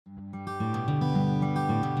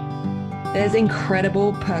There's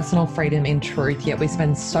incredible personal freedom in truth, yet we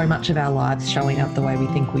spend so much of our lives showing up the way we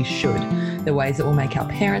think we should. The ways that will make our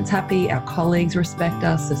parents happy, our colleagues respect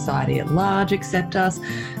us, society at large accept us,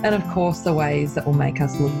 and of course the ways that will make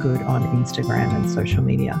us look good on Instagram and social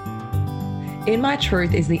media. In My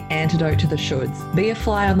Truth is the antidote to the shoulds. Be a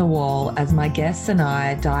fly on the wall as my guests and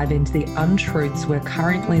I dive into the untruths we're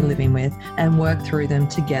currently living with and work through them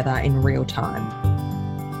together in real time.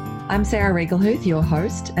 I'm Sarah Riegelhuth, your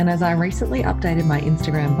host, and as I recently updated my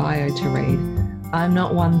Instagram bio to read, I'm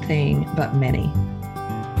not one thing, but many.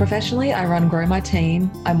 Professionally, I run Grow My Team.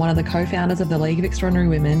 I'm one of the co-founders of the League of Extraordinary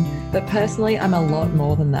Women, but personally, I'm a lot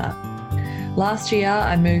more than that. Last year,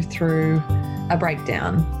 I moved through a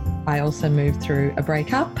breakdown. I also moved through a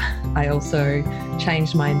breakup. I also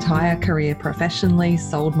changed my entire career professionally,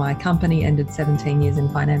 sold my company, ended 17 years in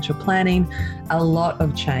financial planning, a lot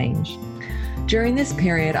of change. During this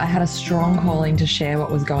period, I had a strong calling to share what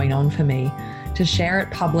was going on for me, to share it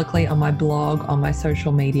publicly on my blog, on my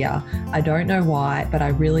social media. I don't know why, but I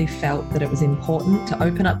really felt that it was important to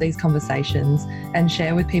open up these conversations and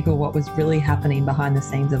share with people what was really happening behind the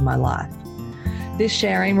scenes of my life. This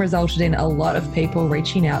sharing resulted in a lot of people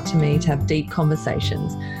reaching out to me to have deep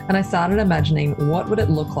conversations, and I started imagining what would it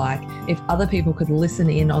look like if other people could listen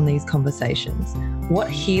in on these conversations. What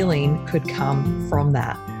healing could come from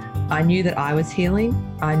that? I knew that I was healing.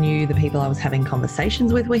 I knew the people I was having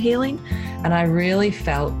conversations with were healing. And I really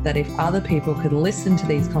felt that if other people could listen to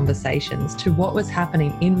these conversations, to what was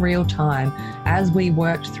happening in real time as we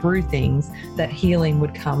worked through things, that healing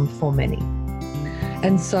would come for many.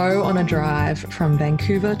 And so on a drive from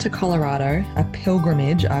Vancouver to Colorado, a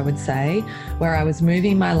pilgrimage, I would say, where I was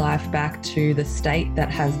moving my life back to the state that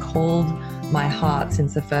has called my heart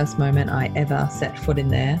since the first moment I ever set foot in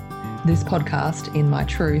there, this podcast, In My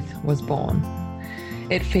Truth, was born.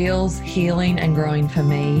 It feels healing and growing for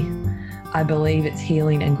me. I believe it's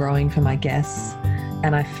healing and growing for my guests,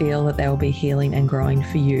 and I feel that there will be healing and growing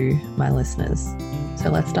for you, my listeners. So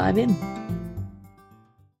let's dive in.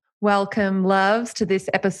 Welcome, loves, to this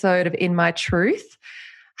episode of In My Truth.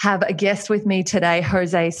 Have a guest with me today,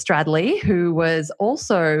 Jose Stradley, who was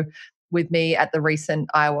also with me at the recent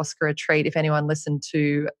ayahuasca retreat. If anyone listened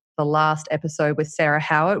to the last episode with Sarah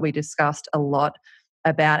Howard, we discussed a lot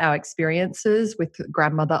about our experiences with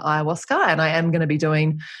grandmother ayahuasca, and I am going to be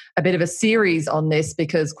doing a bit of a series on this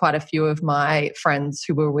because quite a few of my friends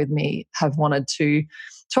who were with me have wanted to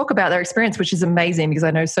talk about their experience, which is amazing because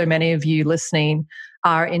I know so many of you listening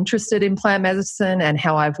are interested in plant medicine and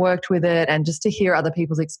how I've worked with it, and just to hear other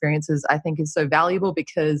people's experiences I think is so valuable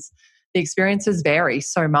because the experiences vary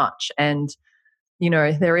so much. And you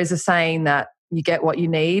know, there is a saying that you get what you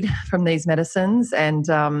need from these medicines. And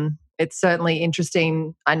it's certainly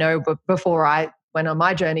interesting. I know before I went on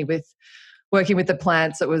my journey with working with the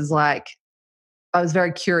plants, it was like I was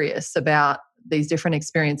very curious about these different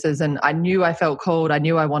experiences. And I knew I felt called. I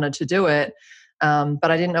knew I wanted to do it, but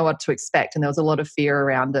I didn't know what to expect. And there was a lot of fear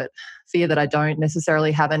around it, fear that I don't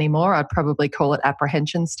necessarily have anymore. I'd probably call it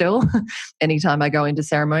apprehension still anytime I go into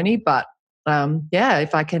ceremony. But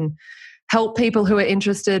if I can help people who are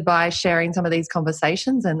interested by sharing some of these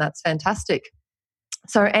conversations, and that's fantastic.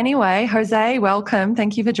 So anyway, Jose, welcome.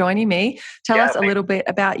 Thank you for joining me. Tell us a little bit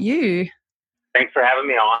about you. Thanks for having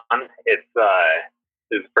me on. This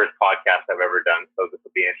is the first podcast I've ever done, so this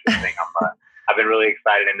will be interesting. I've been really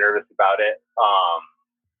excited and nervous about it. A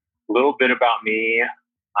little bit about me.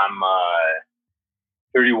 I'm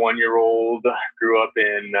a 31-year-old, grew up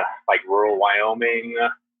in rural Wyoming,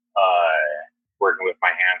 working with my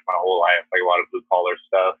hands my whole life, like a lot of blue collar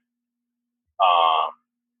stuff.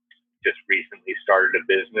 Just recently started a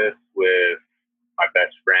business with my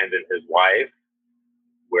best friend and his wife.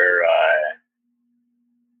 We're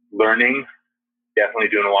learning, definitely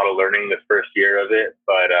doing a lot of learning this first year of it,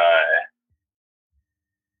 but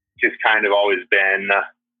just kind of always been,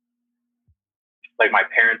 my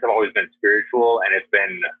parents have always been spiritual, and it's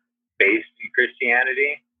been based in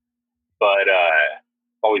Christianity, but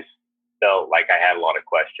always felt like I had a lot of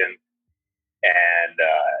questions, and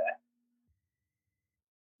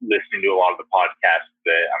listening to a lot of the podcasts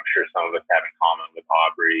that I'm sure some of us have in common with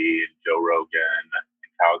Aubrey and Joe Rogan and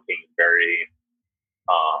Kyle Kingsbury,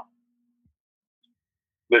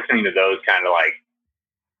 listening to those kind of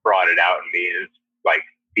brought it out in me, and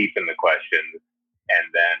deepened the questions. And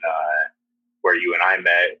then where you and I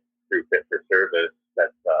met through Fit for Service,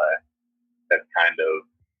 that's kind of,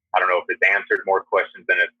 I don't know if it's answered more questions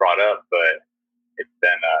than it's brought up, but it's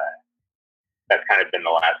been, that's kind of been the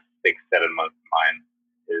last 6-7 months of mine,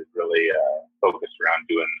 is really focused around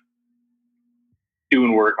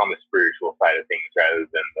doing work on the spiritual side of things rather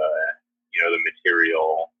than the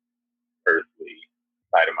material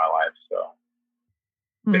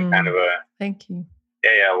been kind of a thank you.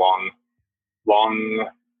 Yeah, long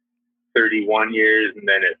 31 years, and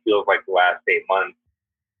then it feels like the last 8 months,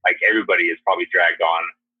 like everybody is probably dragged on,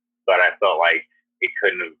 but I felt like it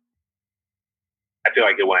couldn't have. I feel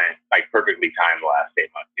like it went like perfectly timed the last 8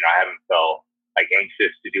 months. I haven't felt like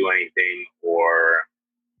anxious to do anything or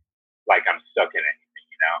like I'm stuck in anything.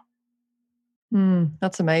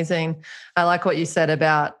 That's amazing. I like what you said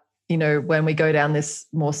about, when we go down this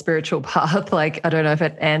more spiritual path, like, I don't know if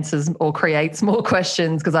it answers or creates more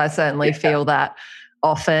questions, because I certainly feel that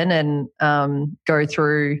often, and go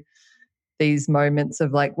through these moments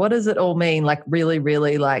of like, what does it all mean? Like really,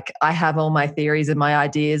 really, like I have all my theories and my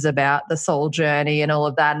ideas about the soul journey and all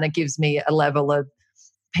of that. And it gives me a level of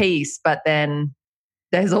peace, but then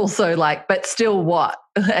there's also like, but still what?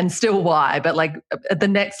 And still why? But like the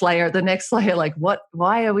next layer, like what,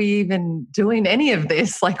 why are we even doing any of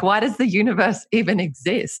this? Like, why does the universe even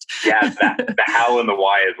exist? Yeah, the how and the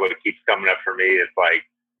why is what keeps coming up for me. It's like,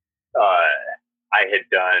 I had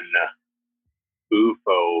done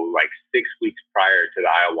Bufo like 6 weeks prior to the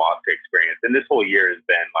ayahuasca experience. And this whole year has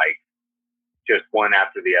been like just one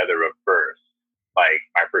after the other of first. Like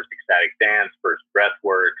my first ecstatic dance, first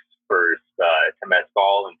breathworks, first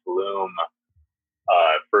Temescal and Tulum,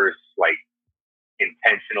 first like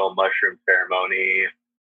intentional mushroom ceremony,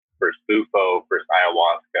 first Bufo, first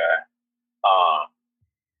ayahuasca.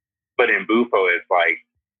 But in Bufo, it's like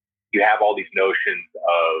you have all these notions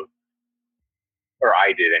of, or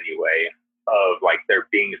I did anyway, of like there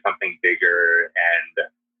being something bigger, and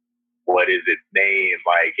what is its name?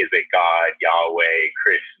 Like, is it God, Yahweh,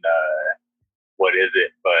 Krishna? What is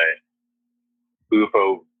it? But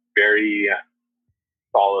Bufo very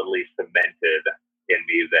solidly cemented in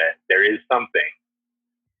me that there is something.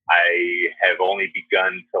 I have only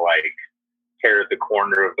begun to like tear the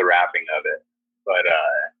corner of the wrapping of it, but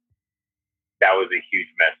that was a huge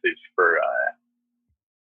message for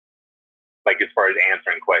like as far as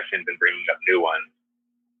answering questions and bringing up new ones.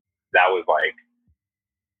 That was like,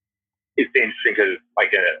 it's interesting because it's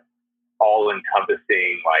like a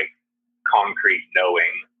all-encompassing, like concrete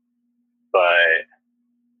knowing, but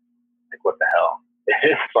like what the hell?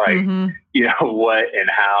 It's like, what and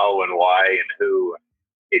how and why and who.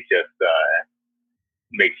 It just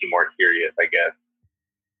makes you more curious, I guess.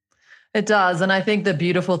 It does. And I think the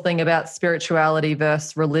beautiful thing about spirituality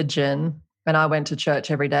versus religion, and I went to church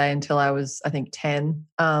every day until I was, I think, 10.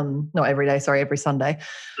 Not every day, sorry, every Sunday.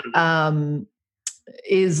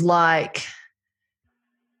 Is like,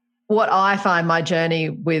 what I find my journey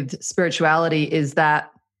with spirituality is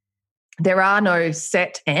that there are no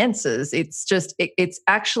set answers. It's just, it's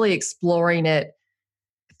actually exploring it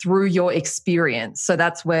through your experience. So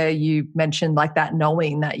that's where you mentioned like that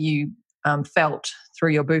knowing that you felt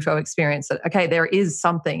through your Bufo experience that, okay, there is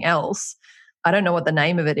something else. I don't know what the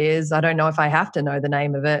name of it is. I don't know if I have to know the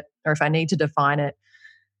name of it or if I need to define it.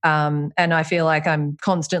 And I feel like I'm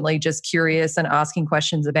constantly just curious and asking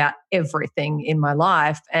questions about everything in my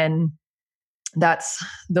life. And that's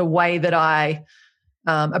the way that I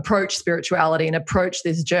approach spirituality and approach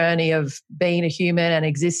this journey of being a human and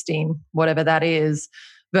existing, whatever that is,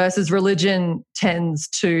 versus religion tends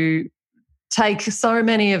to take so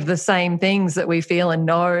many of the same things that we feel and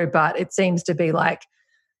know, but it seems to be like,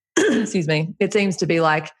 excuse me, it seems to be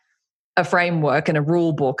like a framework and a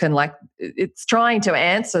rule book, and like it's trying to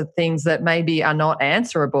answer things that maybe are not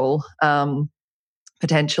answerable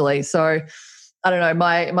potentially. So I don't know,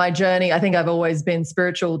 my journey, I think I've always been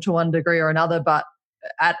spiritual to one degree or another, but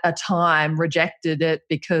at a time rejected it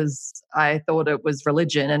because I thought it was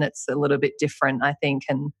religion, and it's a little bit different, I think.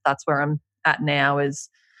 And that's where I'm at now, is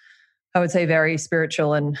I would say very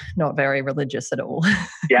spiritual and not very religious at all.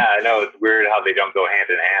 Yeah, I know. It's weird how they don't go hand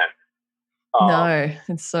in hand. No,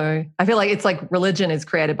 it's so, I feel like it's like religion is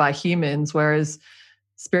created by humans, whereas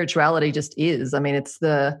spirituality just is. I mean, it's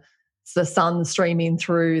the sun streaming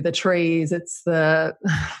through the trees. It's the,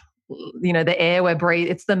 the air we're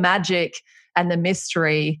breathing. It's the magic and the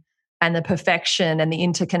mystery and the perfection and the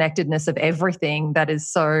interconnectedness of everything that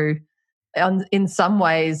is so, in some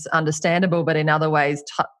ways, understandable, but in other ways,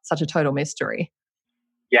 such a total mystery.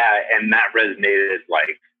 Yeah, and that resonated,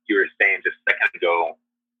 like you were saying just a second ago,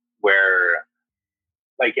 where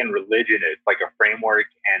like in religion, it's like a framework.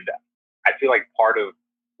 And I feel like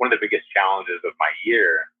one of the biggest challenges of my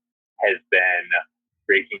year has been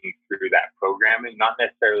breaking through that programming, not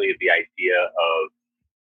necessarily the idea of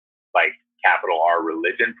like capital R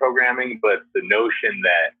religion programming, but the notion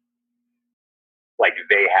that like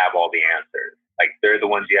they have all the answers. Like they're the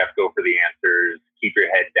ones you have to go for the answers, keep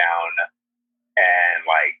your head down, and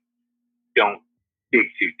like don't dig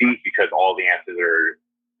too deep because all the answers are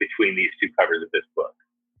between these two covers of this book.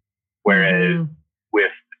 Whereas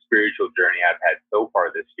with the spiritual journey I've had so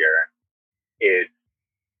far this year, it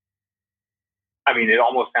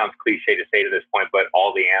almost sounds cliche to say to this point, but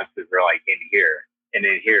all the answers are like in here. And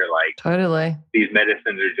in here, like totally, these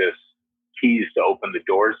medicines are just keys to open the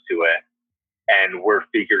doors to it. And we're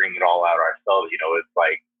figuring it all out ourselves. You know, it's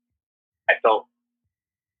like, I felt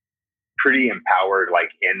pretty empowered, like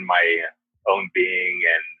in my own being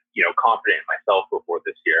and, you know, confident in myself before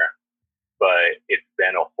this year. But it's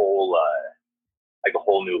been a whole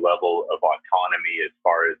new level of autonomy as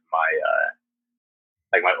far as my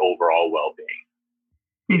overall well-being.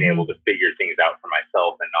 Being able to figure things out for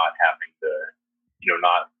myself and not having to, you know,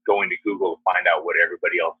 not going to Google to find out what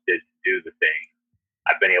everybody else did to do the thing.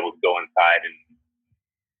 I've been able to go inside and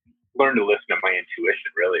learn to listen to my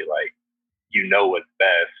intuition, really. Like, you know what's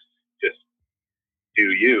best, just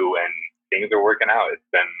do you, and things are working out. It's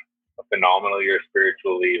been a phenomenal year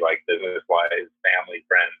spiritually, like business-wise, family,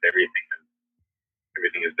 friends, everything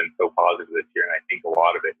has been so positive this year, and I think a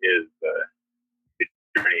lot of it is the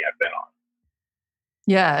journey I've been on.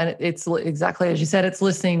 Yeah, and it's exactly as you said, it's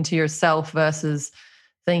listening to yourself versus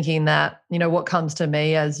thinking that, you know, what comes to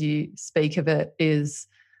me as you speak of it is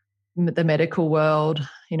the medical world.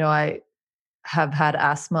 You know, I have had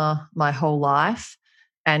asthma my whole life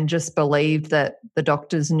and just believed that the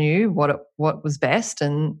doctors knew what was best.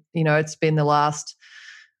 And, you know, it's been the last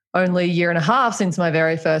only year and a half since my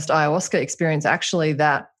very first ayahuasca experience, actually,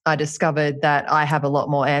 that I discovered that I have a lot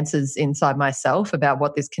more answers inside myself about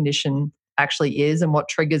what this condition actually is and what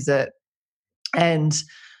triggers it. And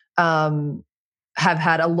have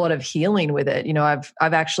had a lot of healing with it. You know,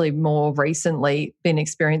 I've actually more recently been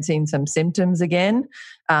experiencing some symptoms again.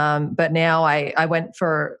 But now I went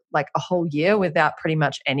for like a whole year without pretty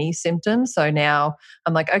much any symptoms. So now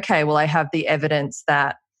I'm like, okay, well, I have the evidence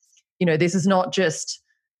that, you know, this is not just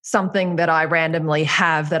something that I randomly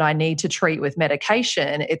have that I need to treat with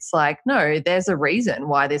medication. It's like, no, there's a reason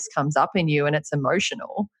why this comes up in you, and it's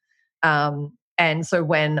emotional. And so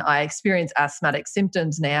when I experience asthmatic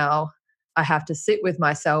symptoms now, I have to sit with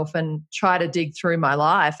myself and try to dig through my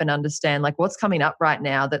life and understand, like, what's coming up right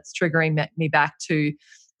now that's triggering me back to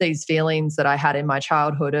these feelings that I had in my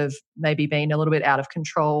childhood of maybe being a little bit out of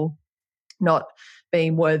control, not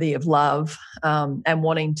being worthy of love, and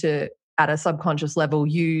wanting to, at a subconscious level,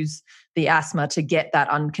 use the asthma to get that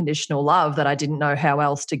unconditional love that I didn't know how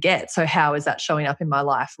else to get. So how is that showing up in my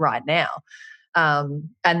life right now? And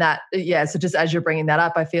that, yeah, so just as you're bringing that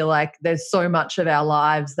up, I feel like there's so much of our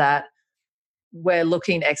lives that we're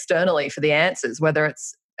looking externally for the answers, whether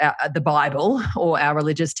it's the Bible or our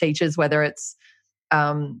religious teachers, whether it's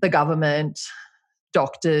the government,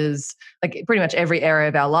 doctors, like pretty much every area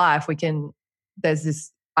of our life, there's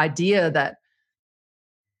this idea that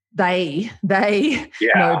they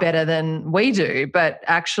know better than we do. But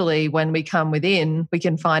actually, when we come within, we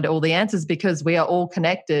can find all the answers because we are all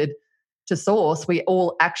connected to source. We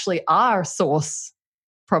all actually are source,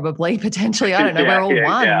 probably, potentially. I don't know. We're all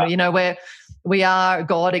one. Yeah. You know, we are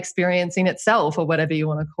God experiencing itself, or whatever you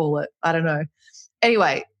want to call it. I don't know.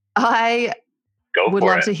 Anyway, I would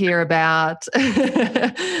love to hear about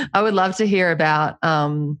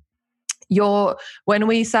when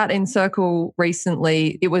we sat in circle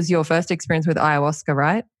recently, it was your first experience with ayahuasca,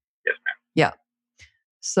 right? Yes, ma'am. Yeah.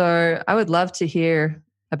 So I would love to hear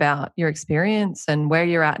about your experience and where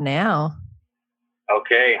you're at now.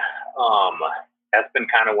 Okay. That's been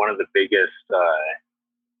kind of one of the biggest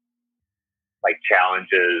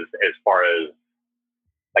challenges as far as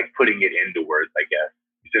like putting it into words, I guess.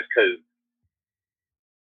 Just because,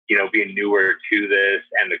 you know, being newer to this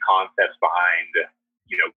and the concepts behind,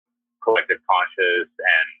 you know, collective conscious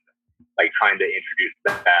and like trying to introduce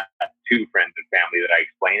that to friends and family that I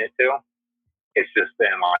explain it to, it's just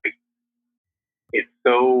been like, it's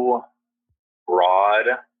so broad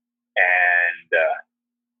and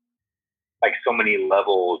like so many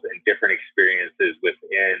levels and different experiences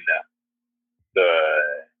within the,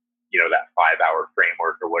 you know, that 5-hour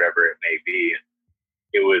framework or whatever it may be.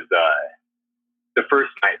 It was the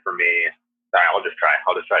first night for me. Sorry, I'll just try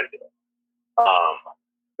to do it.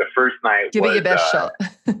 The first night Give it your best shot.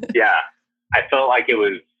 Yeah. I felt like it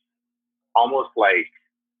was almost like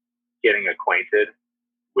getting acquainted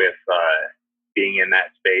with being in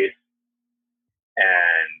that space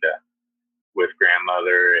and with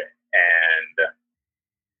grandmother, and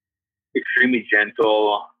extremely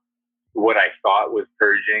gentle. What I thought was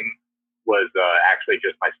purging was actually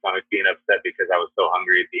just my stomach being upset because I was so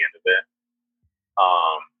hungry at the end of it.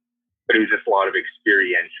 But it was just a lot of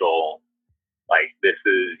experiential, like, this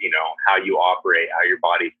is, you know, how you operate, how your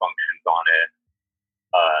body functions on it.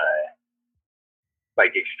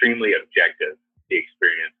 Like extremely objective, the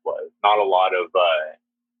experience was. Not a lot of,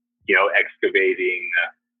 excavating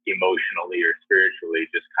emotionally or spiritually,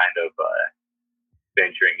 just kind of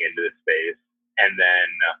venturing into the space. And then,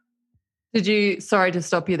 sorry to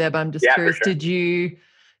stop you there, but I'm just curious, for sure.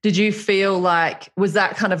 did you feel like, was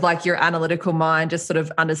that kind of like your analytical mind just sort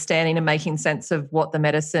of understanding and making sense of what the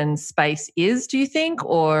medicine space is, do you think?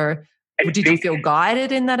 Or did you feel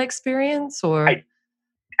guided in that experience? Or I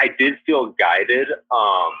did feel guided.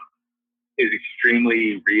 It was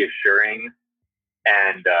extremely reassuring.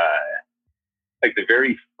 And like the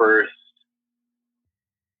very first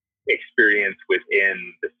experience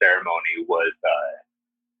within the ceremony was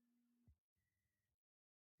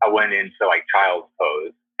I went into like child's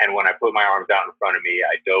pose. And when I put my arms out in front of me,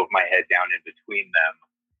 I dove my head down in between them.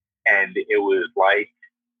 And it was like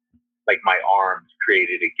my arms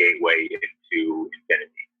created a gateway into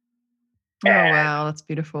infinity. Wow, that's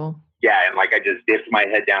beautiful. Yeah, and like I just dipped my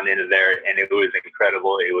head down into there, and it was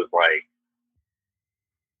incredible. It was like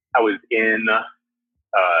I was in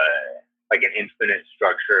like an infinite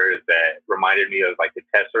structure that reminded me of like the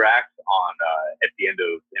Tesseract on at the end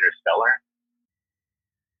of Interstellar.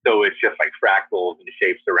 So it's just like fractals and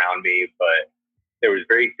shapes around me, but there was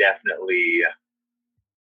very definitely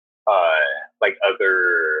like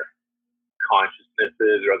other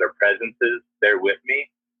consciousnesses or other presences there with me.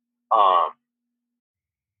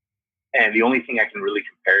 And the only thing I can really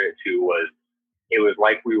compare it to was it was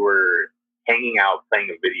like we were hanging out playing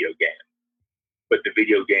a video game, but the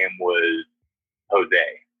video game was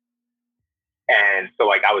Jose. And so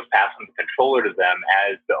like I was passing the controller to them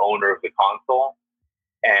as the owner of the console,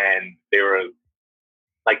 and they were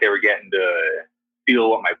getting to feel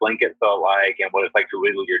what my blanket felt like and what it's like to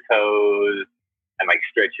wiggle your toes and like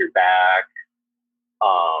stretch your back.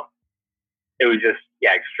 It was just,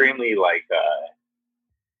 extremely like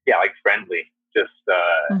friendly. Just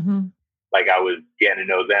like I was getting to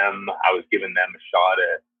know them. I was giving them a shot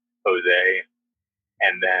at Jose.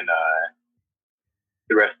 And then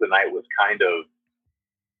the rest of the night was kind of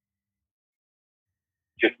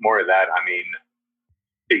just more of that. I mean,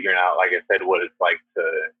 figuring out, like I said, what it's like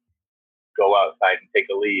to go outside and take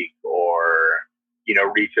a leak, or,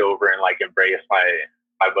 reach over and like embrace my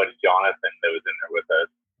buddy Jonathan that was in there with us.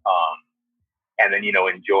 And then,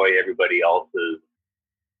 enjoy everybody else's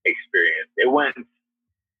experience. There was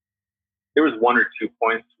one or two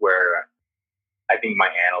points where I think my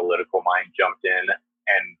analytical mind jumped in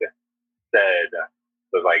and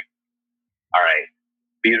was like, all right,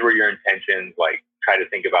 these were your intentions. Like, try to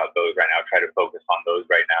think about those right now. Try to focus on those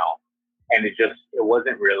right now. And it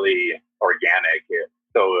wasn't really organic.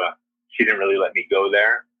 So she didn't really let me go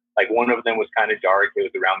there. Like, one of them was kind of dark. It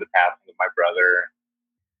was around the passing of my brother.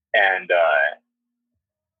 And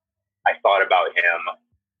I thought about him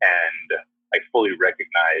and I fully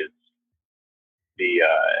recognized the,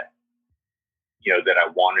 that I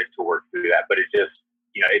wanted to work through that. But it just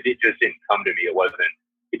didn't come to me.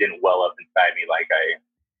 It didn't well up inside me like I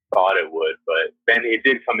thought it would. But then it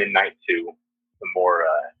did come in night two, some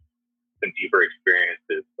deeper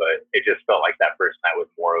experiences. But it just felt like that first night was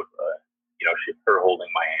more of her holding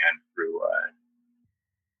my hand through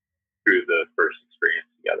the first experience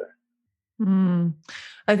together.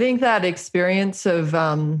 I think that experience of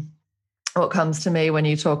what comes to me when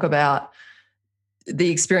you talk about the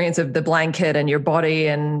experience of the blanket and your body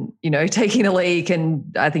and, taking a leak,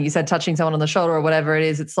 and I think you said touching someone on the shoulder or whatever it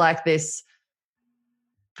is, it's like this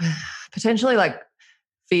potentially like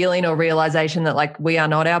feeling or realization that like we are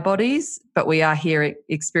not our bodies, but we are here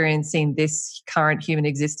experiencing this current human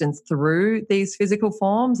existence through these physical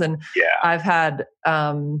forms. And I've had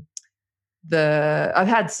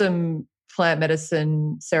some plant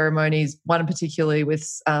medicine ceremonies, one particularly with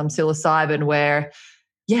psilocybin, where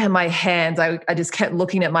my hands, I just kept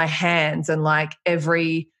looking at my hands and like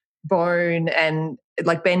every bone and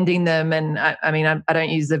like bending them. And I don't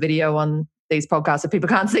use the video on these podcasts so people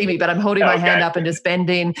can't see me, but I'm holding my hand up and just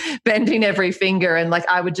bending every finger. And like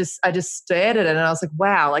I just stared at it and I was like,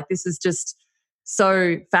 wow, like this is just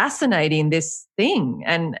so fascinating, this thing.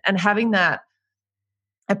 And having that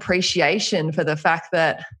appreciation for the fact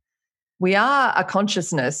that we are a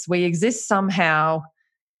consciousness. We exist somehow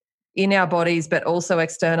in our bodies, but also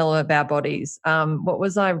external of our bodies. What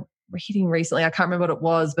was I reading recently? I can't remember what it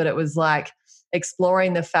was, but it was like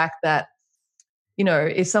exploring the fact that,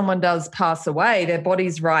 if someone does pass away, their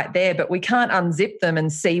body's right there, but we can't unzip them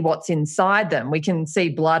and see what's inside them. We can see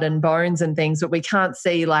blood and bones and things, but we can't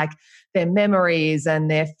see like their memories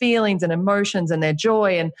and their feelings and emotions and their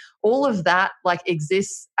joy, and all of that like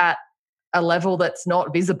exists at a level that's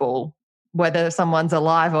not visible, whether someone's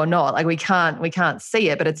alive or not. Like we can't see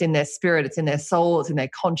it, but it's in their spirit, it's in their soul, it's in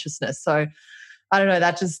their consciousness. So I don't know,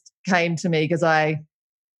 that just came to me because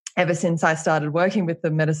ever since I started working with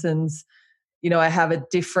the medicines, I have a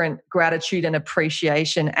different gratitude and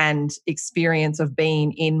appreciation and experience of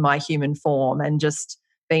being in my human form and just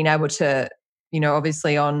being able to,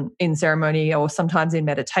 obviously in ceremony or sometimes in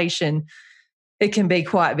meditation, it can be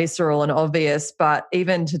quite visceral and obvious, but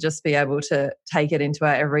even to just be able to take it into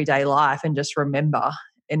our everyday life and just remember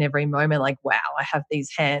in every moment, like, wow, I have these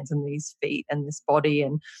hands and these feet and this body.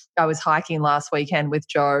 And I was hiking last weekend with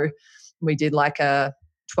Joe. We did like a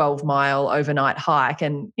 12-mile overnight hike,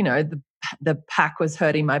 and, the pack was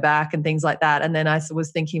hurting my back and things like that. And then I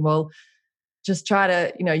was thinking, well, just try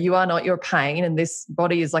to, you are not your pain, and this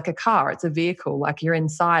body is like a car. It's a vehicle, like you're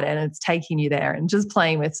inside it and it's taking you there, and just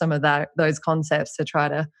playing with some of those concepts to try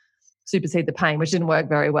to supersede the pain, which didn't work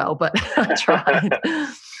very well, but I tried.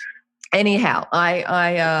 Anyhow,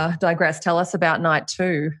 I digress. Tell us about night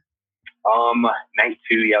 2. Night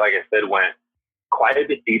 2, yeah, like I said, went quite a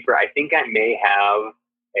bit deeper. I think I may have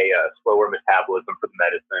a slower metabolism for the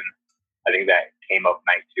medicine. I think that came up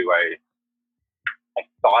night 2. I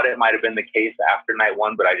thought it might have been the case after night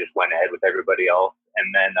 1, but I just went ahead with everybody else.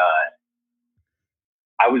 And then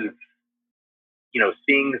I was,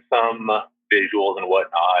 seeing some visuals and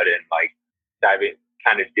whatnot, and like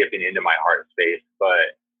kind of dipping into my heart space,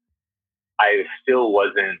 but I still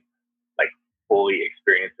wasn't like fully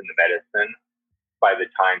experienced in the medicine by the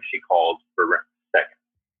time she called for second.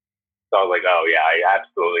 So I was like, oh yeah, I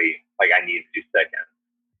absolutely, I need to do second.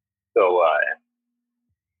 So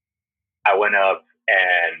I went up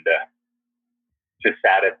and just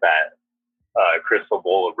sat at that crystal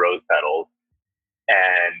bowl of rose petals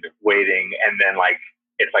and waiting. And then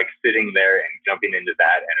it's like sitting there and jumping into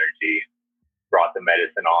that energy brought the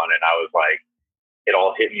medicine on. And I was like, it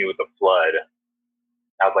all hit me with a flood.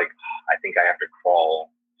 I was like, I think I have to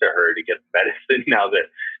crawl to her to get the medicine now that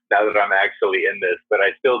I'm actually in this, but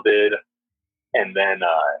I still did. And then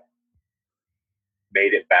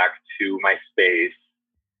made it back to my space.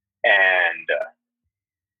 And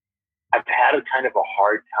I've had a kind of a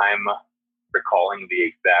hard time recalling the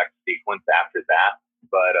exact sequence after that,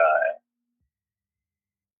 but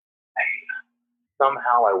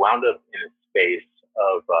somehow I wound up in a space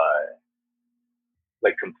of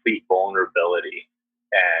complete vulnerability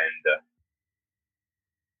and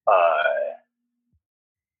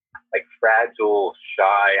fragile,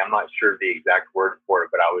 shy. I'm not sure the exact word for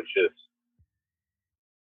it, but I was just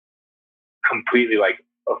completely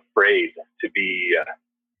afraid to be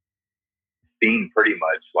seen, pretty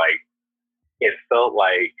much. It felt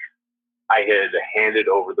like I had handed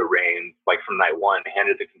over the reins, from night 1,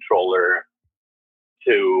 handed the controller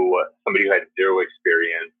to somebody who had 0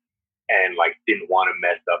 experience and didn't want to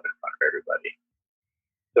mess up in front of everybody.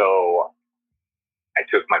 So I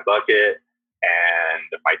took my bucket and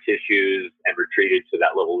my tissues and retreated to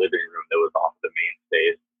that little living room that was off the main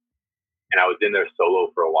space. And I was in there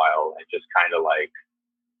solo for a while and just kind of I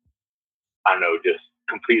don't know, just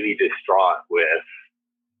completely distraught with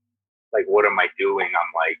what am I doing?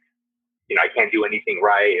 I'm I can't do anything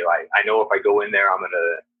right. I know if I go in there, I'm going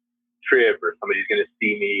to trip or somebody's going to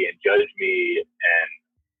see me and judge me. And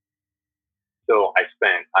so I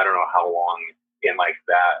spent, I don't know how long in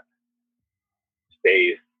that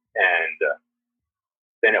space. And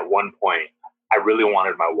then at one point, I really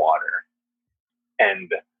wanted my water.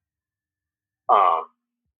 And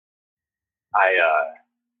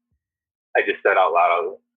I just said out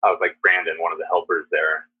loud, I was like, Brandon, one of the helpers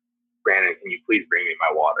there, Brandon, can you please bring me my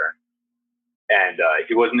water? And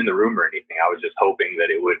he wasn't in the room or anything. I was just hoping that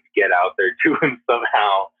it would get out there to him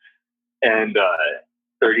somehow. And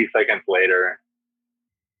 30 seconds later,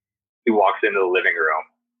 he walks into the living room,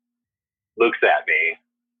 looks at me,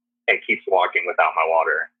 and keeps walking without my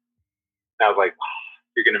water. And I was like, oh,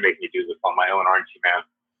 you're going to make me do this on my own, aren't you, man?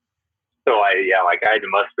 So I had to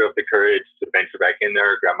muster up the courage to venture back in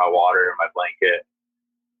there, grab my water and my blanket.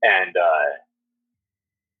 And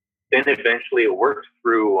then eventually I worked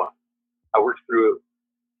through it.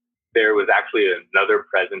 There was actually another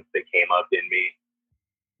presence that came up in me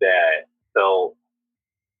that felt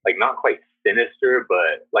not quite sinister,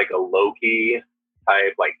 but a Loki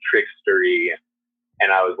type, trickstery.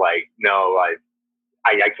 And I was like, no, I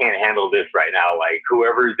can't handle this right now.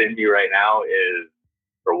 Whoever's in me right now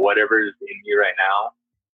or whatever's in me right now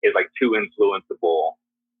is too influenceable,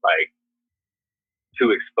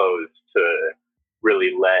 too exposed to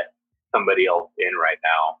really let somebody else in right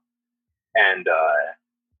now. And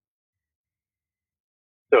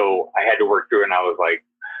so I had to work through it, and I was like,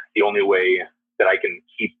 the only way that I can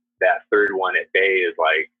keep that third one at bay is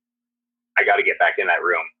I got to get back in that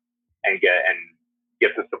room and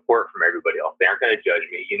get the support from everybody else. They aren't going to judge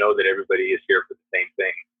me. You know that everybody is here for the same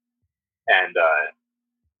thing. And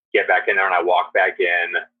get back in there, and I walk back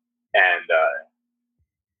in, and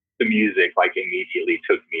the music like immediately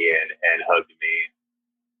took me in and hugged me.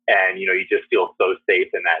 And, you know, you just feel so safe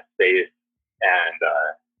in that space. And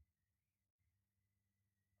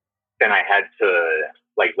then I had to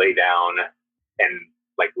like lay down and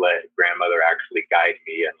like let grandmother actually guide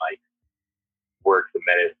me and like work the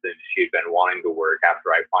medicine she'd been wanting to work after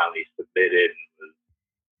I finally submitted and was,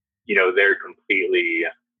 you know, there completely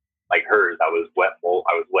like hers. I was wet mold,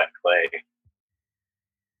 I was wet clay.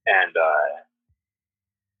 And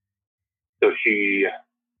so she,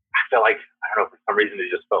 I felt like, I don't know, for some reason it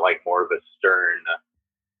just felt like more of a stern,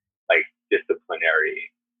 like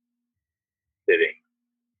disciplinary sitting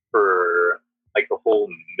for like the whole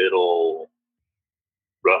middle,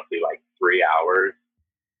 roughly like 3 hours,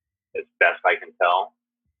 as best I can tell,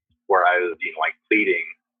 where I was, you know, like pleading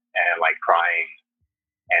and like crying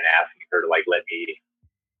and asking her to like let me,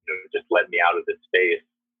 you know, just let me out of this space.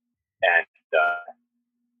 And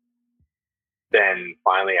then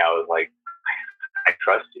finally I was like, I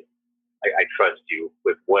trust you. I trust you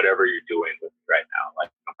with whatever you're doing with me right now.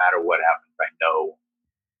 Like, no matter what happens, I know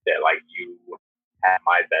that like you have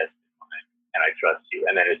my best in mind, and I trust you.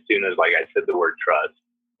 And then as soon as like I said the word trust,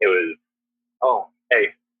 it was, oh,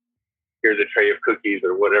 hey, here's a tray of cookies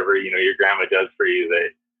or whatever, you know, your grandma does for you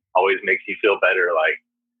that always makes you feel better. Like,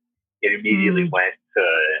 it immediately went to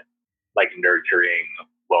like nurturing,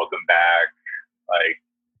 welcome back, like,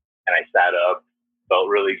 and I sat up, felt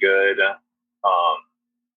really good,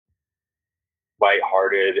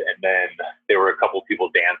 lighthearted. And then there were a couple people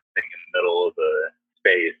dancing in the middle of the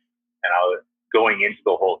space, and I was going into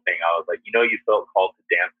the whole thing, I was like, you know, you felt called to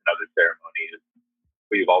dance in other ceremonies,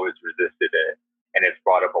 but you've always resisted it, and it's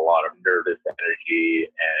brought up a lot of nervous energy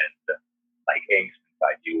and like angst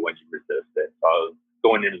inside you when you resist it. So I was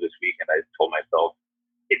going into this weekend, I told myself,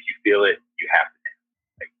 if you feel it, you have to dance.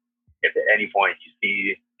 Like, if at any point you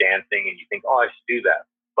see dancing and you think, oh, I should do that,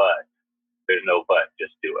 but there's no but,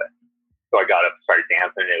 just do it. So I got up and started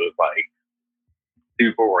dancing. It was like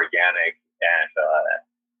super organic, and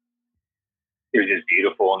it was just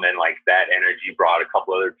beautiful. And then like that energy brought a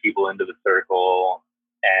couple other people into the circle,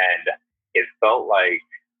 and it felt like,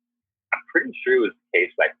 I'm pretty sure it was the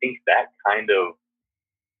case, but I think that kind of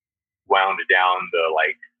wound down the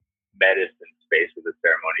like medicine space of the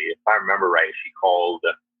ceremony. If I remember right, she called,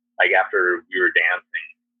 like after we were dancing,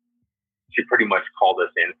 she pretty much called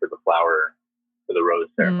us in for the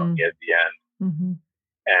rose ceremony at the end. Mm-hmm.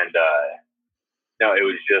 And no, it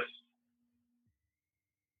was just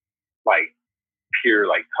like pure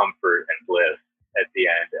like comfort and bliss at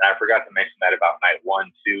the end. And I forgot to mention that about night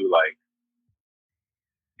one too. Like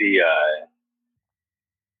the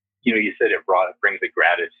you know, you said it brings a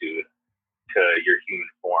gratitude to your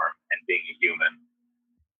human form and being a human.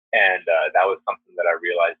 And that was something that I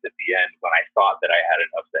realized at the end when I thought that I had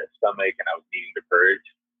an upset stomach and I was needing to purge.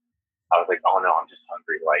 I was like, oh no, I'm just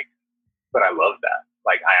hungry. Like, but I love that.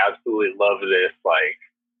 Like, I absolutely love this. Like,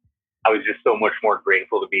 I was just so much more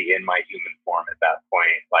grateful to be in my human form at that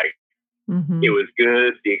point. Like, it was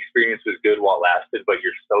good. The experience was good while it lasted, but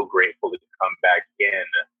you're so grateful to come back in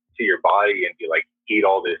to your body and be like, eat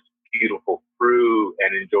all this beautiful fruit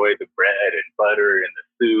and enjoy the bread and butter and the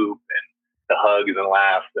soup and the hugs and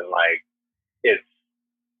laughs. And like, it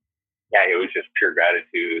was just pure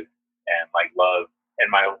gratitude and like love. And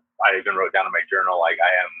I even wrote down in my journal, like,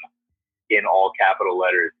 I am in all capital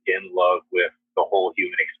letters in love with the whole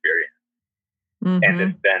human experience. And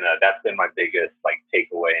it's been that's been my biggest like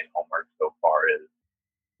takeaway and homework so far, is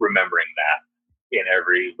remembering that in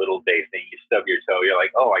every little day thing. You stub your toe, you're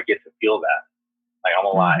like, oh, I get to feel that. Like, I'm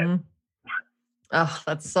alive. Oh,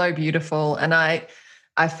 that's so beautiful. And I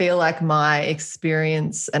feel like my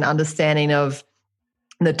experience and understanding of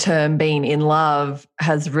the term being in love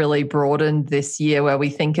has really broadened this year, where we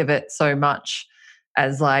think of it so much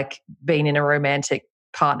as like being in a romantic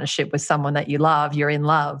partnership with someone that you love, you're in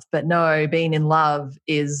love. But no, being in love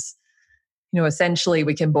is, you know, essentially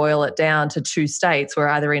we can boil it down to two states. We're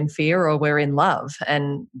either in fear or we're in love.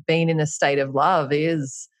 And being in a state of love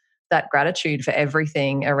is that gratitude for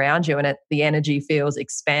everything around you. And the energy feels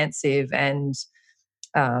expansive and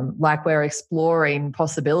like we're exploring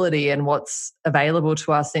possibility and what's available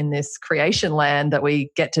to us in this creation land that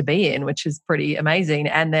we get to be in, which is pretty amazing.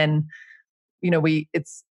 And then, you know,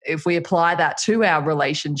 if we apply that to our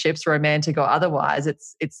relationships, romantic or otherwise,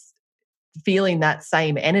 it's feeling that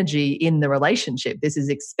same energy in the relationship. This is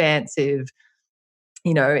expansive,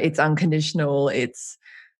 you know, it's unconditional, it's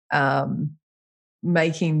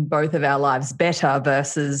making both of our lives better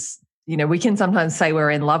versus, we can sometimes say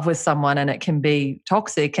we're in love with someone and it can be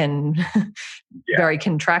toxic and very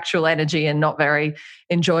contractual energy and not very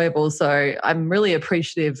enjoyable. So I'm really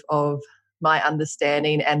appreciative of my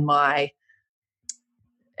understanding and my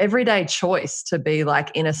everyday choice to be like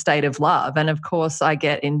in a state of love. And of course, I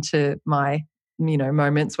get into my,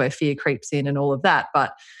 moments where fear creeps in and all of that,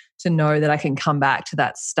 but to know that I can come back to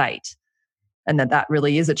that state and that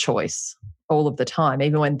really is a choice all of the time.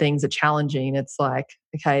 Even when things are challenging, it's like,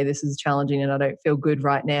 okay, this is challenging and I don't feel good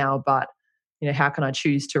right now, but how can I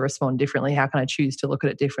choose to respond differently? How can I choose to look at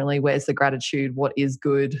it differently? Where's the gratitude? What is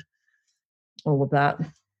good? All of that.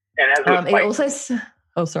 And as it also,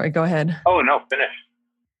 oh, sorry, go ahead. Oh, no, finish.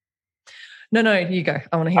 No, you go.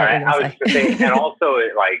 I want to hear what you're going to say. I was just saying, and also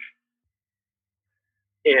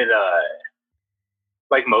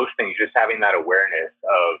like most things, just having that awareness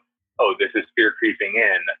of, oh, this is fear creeping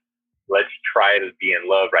in. Let's try to be in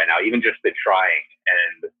love right now. Even just the trying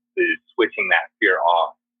and the switching that fear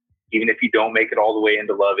off. Even if you don't make it all the way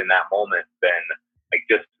into love in that moment, then like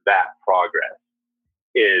just that progress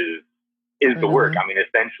is the work. I mean,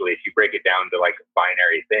 essentially, if you break it down to like a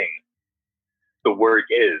binary thing, the work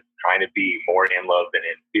is trying to be more in love than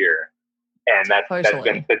in fear. And that's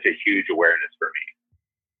been such a huge awareness for me.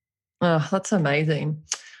 Oh, that's amazing.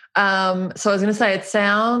 So I was going to say, it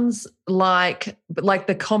sounds like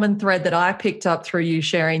the common thread that I picked up through you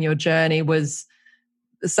sharing your journey was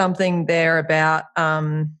something there about,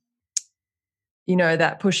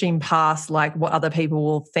 that pushing past like what other people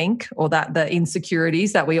will think, or that the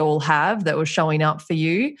insecurities that we all have that was showing up for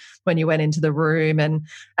you when you went into the room, and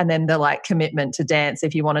then the like commitment to dance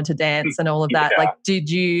if you wanted to dance and all of that. Yeah. Like, do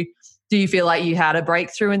you feel like you had a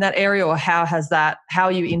breakthrough in that area, or how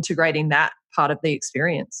are you integrating that part of the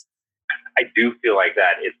experience? I do feel like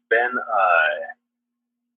that. It's been,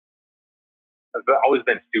 I've always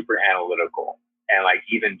been super analytical, and like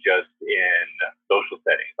even just in social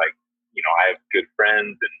settings, like, I have good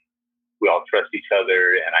friends and we all trust each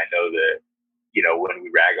other. And I know that, when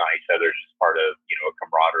we rag on each other, it's just part of, a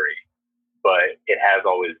camaraderie. But it has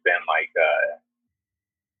always been like,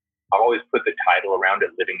 I've always put the title around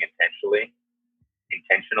it, living intentionally,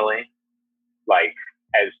 like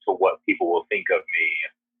as to what people will think of me,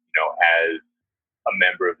 as a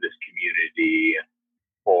member of this community,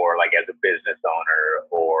 or like as a business owner,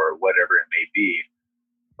 or whatever it may be.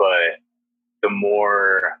 But the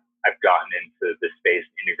more I've gotten into the space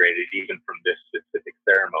integrated, even from this specific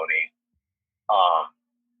ceremony,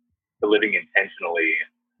 the living intentionally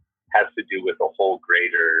has to do with a whole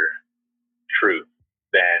greater truth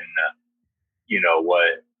than,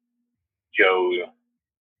 what Joe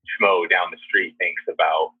Schmo down the street thinks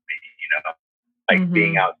about me, like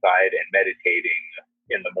being outside and meditating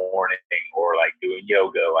in the morning, or like doing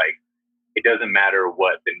yoga. Like, it doesn't matter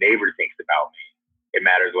what the neighbor thinks about me. It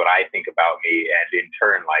matters what I think about me. And in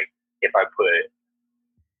turn, like, if I put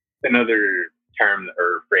another term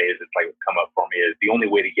or phrase that's like come up for me is the only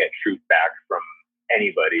way to get truth back from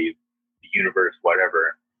anybody, the universe,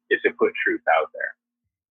 whatever, is to put truth out there.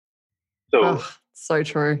 So, so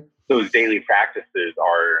true. Those daily practices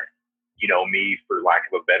are, me, for lack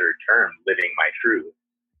of a better term, living my truth.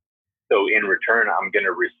 So in return, I'm going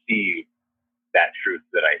to receive that truth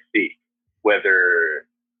that I seek, whether,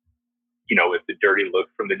 it's a dirty look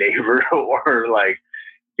from the neighbor, or like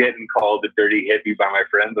getting called a dirty hippie by my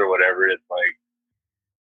friends or whatever. It's like,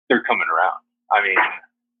 they're coming around. I mean,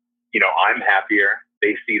 I'm happier.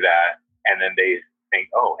 They see that. And then they think,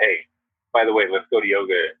 oh, hey, by the way, let's go to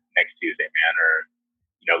yoga next Tuesday, man. Or,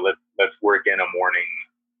 let's work in a morning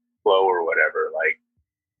flow or whatever. Like,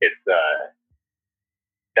 it's,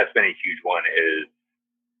 that's been a huge one, is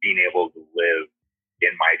being able to live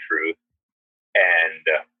in my truth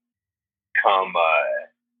and come,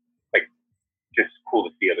 like, just cool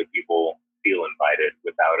to see other people feel invited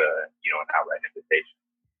without an outright invitation.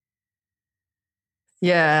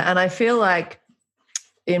 Yeah. And I feel like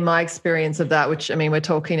in my experience of that, which, I mean, we're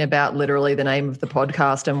talking about literally the name of the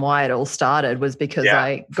podcast and why it all started, was because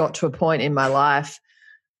I got to a point in my life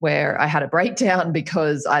where I had a breakdown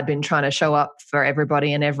because I'd been trying to show up for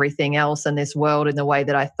everybody and everything else in this world in the way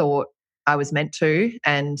that I thought I was meant to.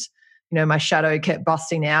 And, my shadow kept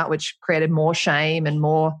busting out, which created more shame and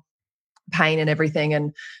more pain and everything.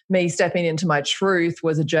 And me stepping into my truth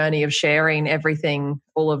was a journey of sharing everything,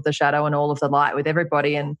 all of the shadow and all of the light with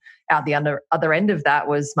everybody. And out the other end of that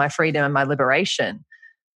was my freedom and my liberation.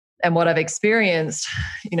 And what I've experienced,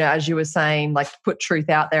 as you were saying, like, put truth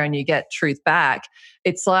out there and you get truth back.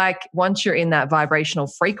 It's like once you're in that vibrational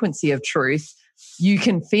frequency of truth, you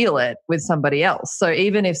can feel it with somebody else. So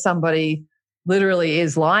even if somebody literally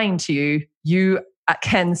is lying to you, you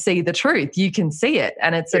can see the truth. You can see it.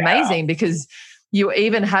 And it's amazing because you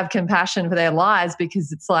even have compassion for their lives,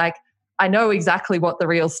 because it's like, I know exactly what the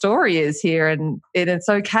real story is here, and it's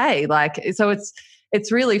okay. Like, so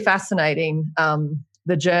it's really fascinating,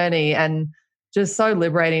 the journey, and just so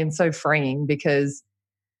liberating and so freeing, because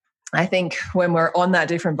I think when we're on that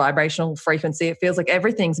different vibrational frequency, it feels like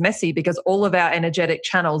everything's messy, because all of our energetic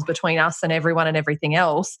channels between us and everyone and everything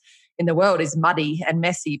else in the world is muddy and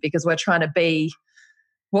messy, because we're trying to be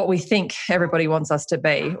what we think everybody wants us to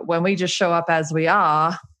be. When we just show up as we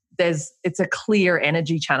are, it's a clear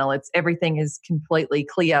energy channel. Everything is completely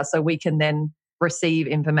clear, so we can then receive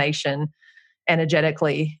information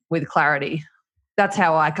energetically with clarity. That's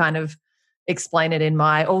how I kind of explain it in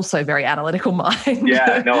my also very analytical mind.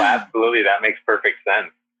 Yeah, no, absolutely. That makes perfect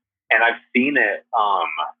sense. And I've seen it.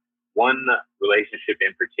 One relationship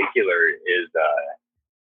in particular is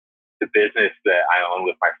the business that I own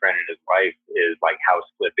with my friend and his wife is like house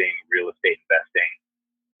flipping, real estate investing.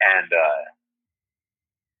 And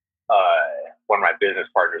one of my business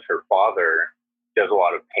partners, her father, does a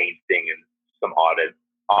lot of painting and some odd and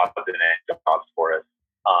end jobs for us.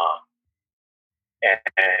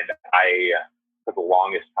 And I, for the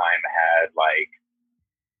longest time, had like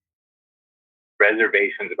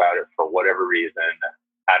reservations about it for whatever reason.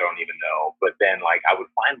 I don't even know. But then like I would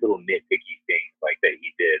find little nitpicky things like that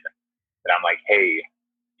he did. And I'm like, hey,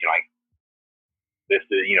 like this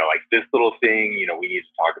is, like this little thing, we need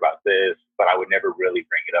to talk about this. But I would never really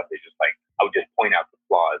bring it up. It's just like, I would just point out the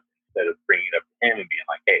flaws instead of bringing it up to him and being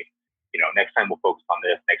like, hey, next time we'll focus on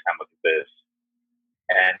this. Next time look at this.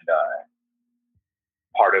 And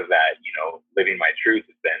part of that, living my truth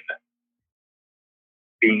has been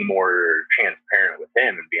being more transparent with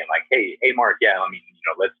him and being like, hey, Mark, yeah,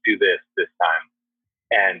 let's do this time.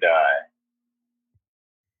 And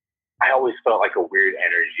I always felt like a weird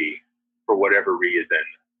energy for whatever reason,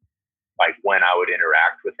 like when I would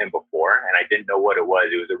interact with him before, and I didn't know what it was.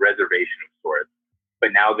 It was a reservation of sorts.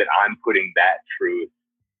 But now that I'm putting that truth,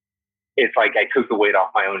 it's like I took the weight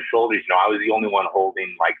off my own shoulders. I was the only one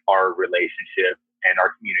holding like our relationship and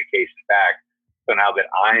our communication back. So now that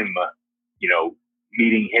I'm,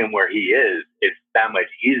 meeting him where he is, it's that much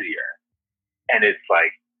easier. And it's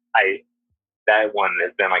like, that one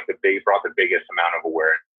has been like brought the biggest amount of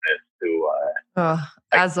awareness to,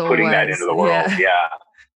 as putting always, that into the world. Yeah.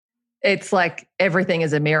 It's like everything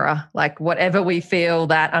is a mirror. Like whatever we feel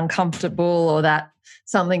that uncomfortable or that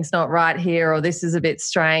something's not right here, or this is a bit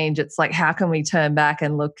strange, it's like, how can we turn back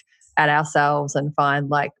and look at ourselves and find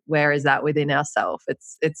like, where is that within ourselves?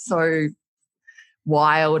 It's so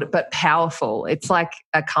wild but powerful. It's like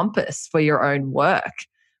a compass for your own work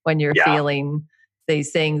when you're feeling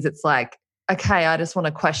these things. It's like, okay, I just want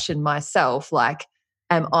to question myself. Like,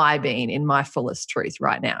 am I being in my fullest truth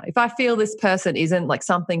right now? If I feel this person isn't, like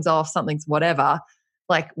something's off, something's whatever,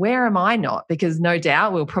 like where am I not? Because no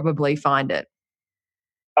doubt we'll probably find it.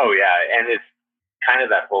 Oh yeah. And it's kind of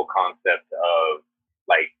that whole concept of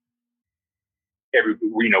like,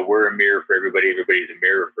 we're a mirror for everybody. Everybody's a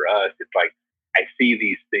mirror for us. It's like, I see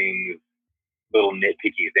these things, little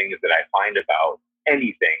nitpicky things that I find about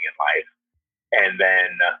anything in life. And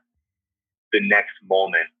then the next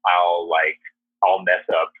moment I'll mess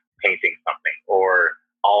up painting something, or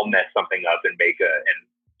I'll mess something up and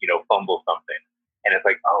fumble something. And it's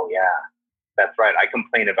like, oh yeah, that's right. I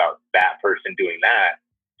complain about that person doing that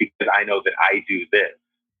because I know that I do this.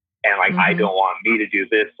 And like, I don't want me to do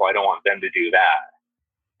this, so I don't want them to do that.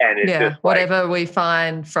 And it's just whatever we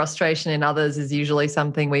find frustration in others is usually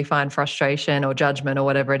something we find frustration or judgment or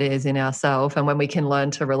whatever it is in ourselves. And when we can learn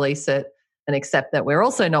to release it and accept that we're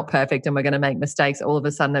also not perfect and we're going to make mistakes, all of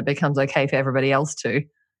a sudden it becomes okay for everybody else too.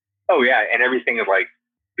 Oh yeah. And everything is like,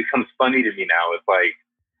 becomes funny to me now. It's like,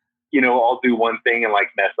 I'll do one thing and like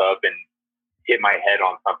mess up and hit my head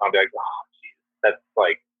on something. I'll be like, oh geez,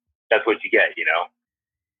 that's what you get,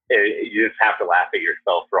 You just have to laugh at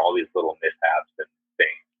yourself for all these little mishaps and things.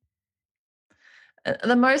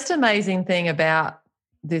 The most amazing thing about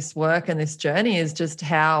this work and this journey is just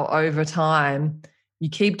how over time you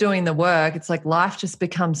keep doing the work. It's like life just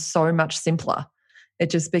becomes so much simpler.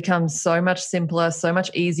 It just becomes so much simpler, so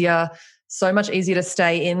much easier to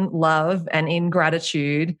stay in love and in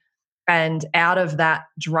gratitude and out of that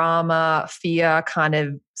drama, fear, kind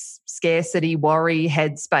of scarcity, worry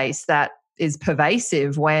headspace that is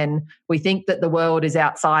pervasive when we think that the world is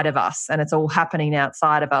outside of us and it's all happening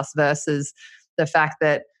outside of us, versus the fact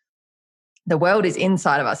that the world is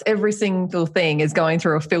inside of us. Every single thing is going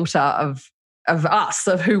through a filter of us,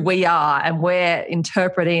 of who we are, and we're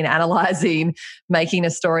interpreting, analyzing, making a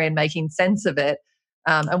story and making sense of it.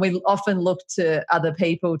 And we often look to other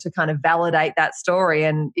people to kind of validate that story.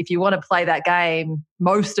 And if you want to play that game,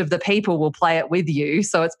 most of the people will play it with you.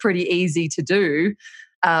 So it's pretty easy to do.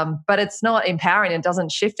 But it's not empowering. It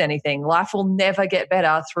doesn't shift anything. Life will never get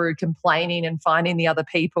better through complaining and finding the other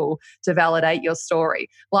people to validate your story.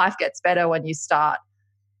 Life gets better when you start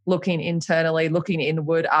looking internally, looking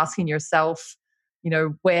inward, asking yourself,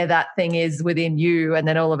 where that thing is within you, and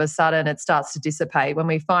then all of a sudden it starts to dissipate. When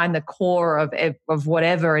we find the core of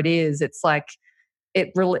whatever it is, it's like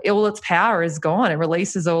all its power is gone. It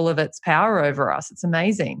releases all of its power over us. It's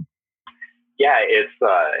amazing. Yeah, it's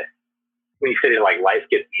when you say like life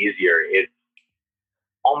gets easier, it's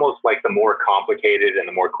almost like the more complicated and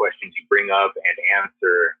the more questions you bring up and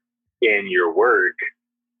answer in your work,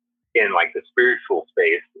 in like the spiritual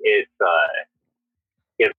space, it's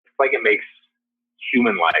like it makes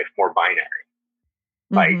human life more binary.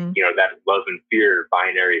 Like, that love and fear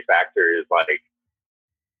binary factor is like,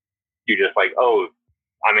 you're just like, oh,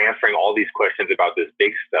 I'm answering all these questions about this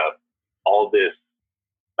big stuff, all this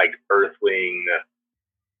like earthling,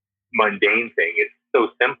 mundane thing. It's so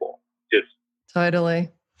simple. Just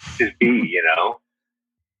totally. Just be,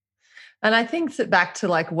 And I think that back to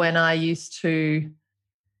like when I used to,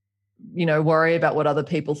 worry about what other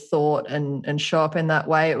people thought and show up in that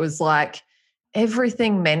way, it was like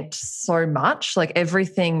everything meant so much. Like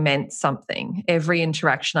everything meant something. Every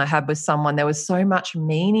interaction I had with someone, there was so much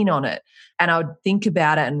meaning on it. And I would think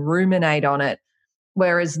about it and ruminate on it.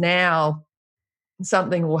 Whereas now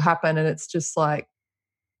something will happen and it's just like,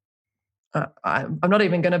 I'm not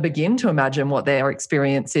even going to begin to imagine what their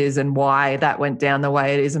experience is and why that went down the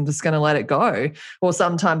way it is. I'm just going to let it go. Or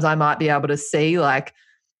sometimes I might be able to see like,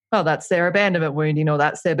 oh, that's their abandonment wounding, or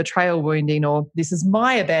that's their betrayal wounding, or this is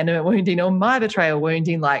my abandonment wounding or my betrayal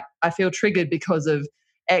wounding. Like I feel triggered because of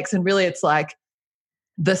X. And really it's like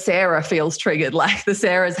the Sarah feels triggered. Like the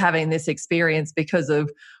Sarah's having this experience because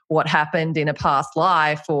of what happened in a past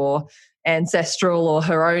life or ancestral or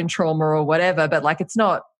her own trauma or whatever. But like it's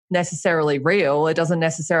not necessarily real. It doesn't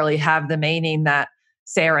necessarily have the meaning that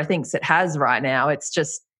Sarah thinks it has right now. It's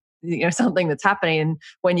just, something that's happening. And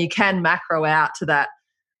when you can macro out to that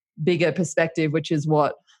bigger perspective, which is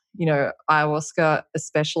what, ayahuasca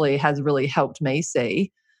especially has really helped me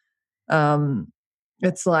see,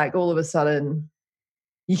 it's like all of a sudden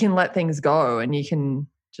you can let things go and you can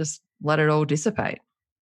just let it all dissipate.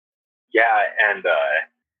 Yeah. And,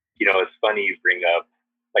 it's funny you bring up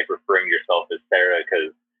like referring to yourself as Sarah,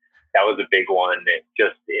 because that was a big one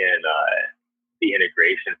just in the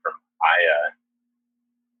integration from Aya.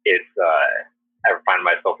 It's I find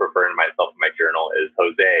myself referring to myself in my journal as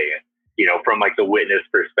Jose, from like the witness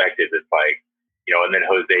perspective. It's like, and then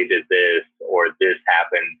Jose did this or this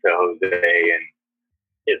happened to Jose. And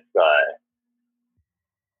it's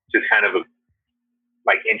just kind of a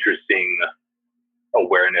like interesting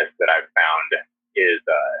awareness that I've found is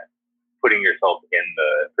putting yourself in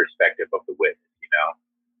the perspective of the witness,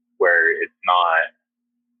 where it's not,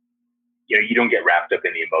 you don't get wrapped up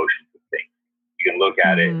in the emotions of things. You can look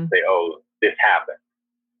at it and say, oh, this happened.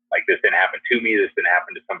 Like this didn't happen to me. This didn't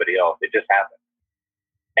happen to somebody else. It just happened.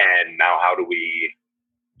 And now how do we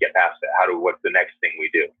get past it? What's the next thing we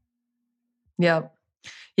do? Yeah.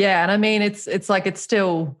 Yeah. And I mean, it's like, it's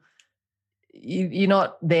still, you're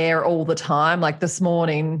not there all the time. Like this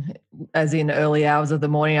morning, as in early hours of the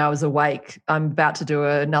morning, I was awake. I'm about to do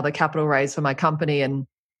another capital raise for my company. And,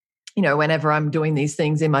 whenever I'm doing these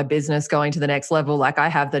things in my business, going to the next level, like I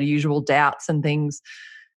have the usual doubts and things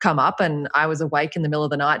come up. And I was awake in the middle of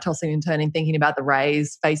the night, tossing and turning, thinking about the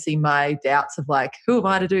raise, facing my doubts of like, who am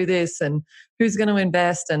I to do this? And who's going to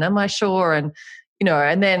invest? And am I sure? And,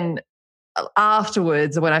 and then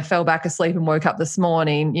afterwards, when I fell back asleep and woke up this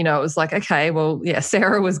morning, it was like, okay, well, yeah,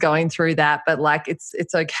 Sarah was going through that, but like, it's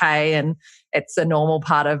okay. And it's a normal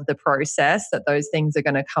part of the process that those things are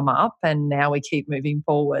going to come up. And now we keep moving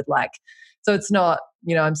forward. Like, so it's not,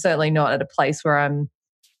 I'm certainly not at a place where I'm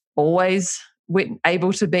always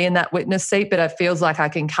able to be in that witness seat, but it feels like I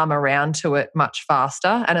can come around to it much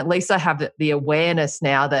faster. And at least I have the awareness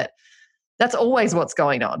now that that's always what's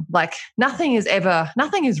going on. Like nothing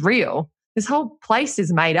is real. This whole place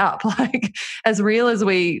is made up. Like as real as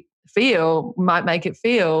we feel might make it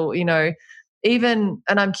feel, even,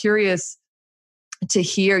 and I'm curious to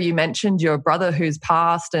hear, you mentioned your brother who's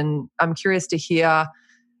passed, and I'm curious to hear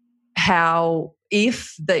how,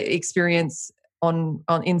 if the experience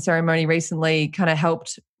in ceremony recently kind of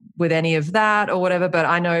helped with any of that or whatever. But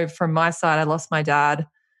I know from my side, I lost my dad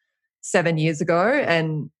 7 years ago,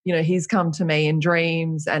 and he's come to me in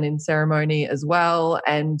dreams and in ceremony as well.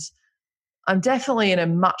 And I'm definitely in a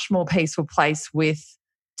much more peaceful place with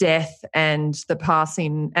death and the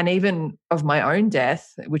passing, and even of my own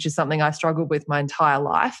death, which is something I struggled with my entire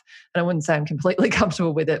life. And I wouldn't say I'm completely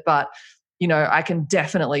comfortable with it, but I can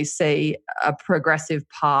definitely see a progressive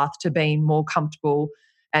path to being more comfortable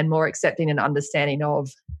and more accepting and understanding of,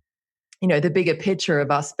 the bigger picture of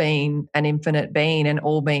us being an infinite being and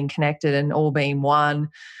all being connected and all being one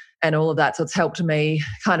and all of that. So it's helped me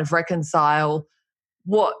kind of reconcile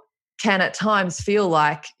what can at times feel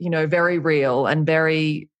like, very real and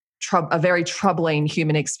a very troubling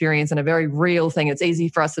human experience and a very real thing. It's easy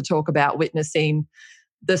for us to talk about witnessing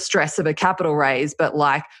the stress of a capital raise, but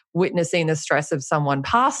like witnessing the stress of someone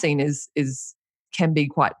passing can be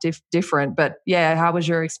quite different. But yeah, how was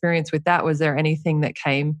your experience with that? Was there anything that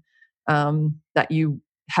came that you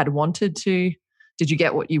had wanted to? Did you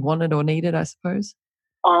get what you wanted or needed, I suppose?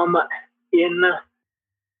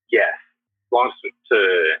 Yes.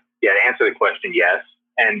 To answer the question, yes.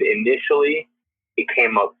 And initially, it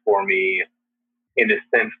came up for me in the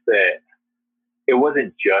sense that it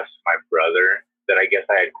wasn't just my brother that I guess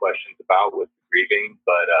I had questions about with grieving,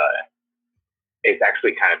 but it's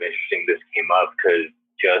actually kind of interesting this came up because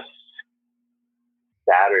just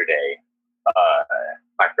Saturday,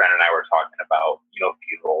 my friend and I were talking about,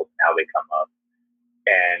 funerals and how they come up.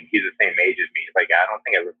 And he's the same age as me. He's like, I don't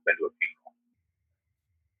think I've ever been to a funeral.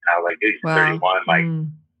 And I was like, dude, you're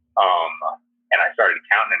 31. And I started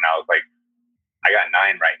counting and I was like, I got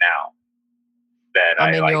 9 right now.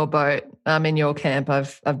 I'm in your boat. I'm in your camp.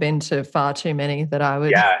 I've been to far too many that I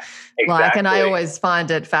would like, and I always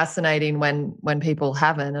find it fascinating when people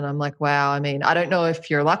haven't, and I'm like, wow. I mean, I don't know if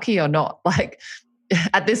you're lucky or not. Like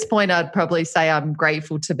at this point, I'd probably say I'm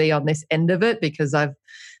grateful to be on this end of it because I'm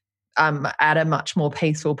at a much more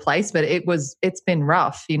peaceful place. But it's been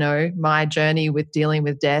rough, my journey with dealing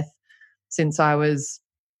with death since I was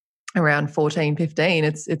around 14, 15.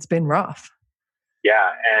 It's been rough.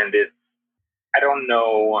 Yeah, and I don't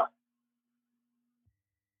know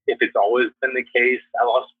if it's always been the case. I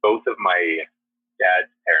lost both of my dad's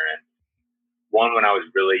parents. One when I was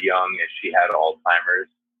really young, and she had Alzheimer's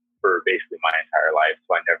for basically my entire life,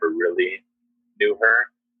 so I never really knew her.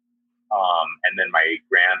 And then my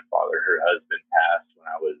grandfather, her husband, passed when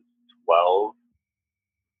I was 12.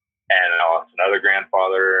 And I lost another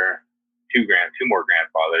grandfather, two more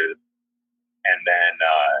grandfathers. And then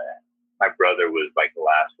my brother was like the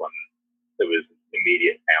last one. It was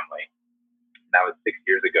immediate family. And that was 6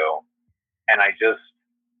 years ago. And I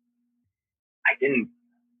didn't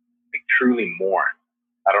truly mourn.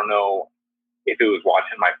 I don't know if it was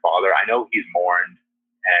watching my father. I know he's mourned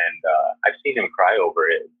and I've seen him cry over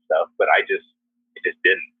it and stuff, but it just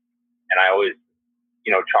didn't. And I always,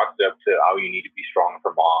 chalked it up to, you need to be strong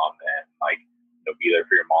for mom and be there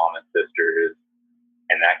for your mom and sisters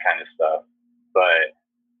and that kind of stuff. But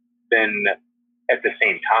then at the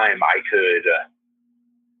same time, I could,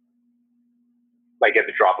 at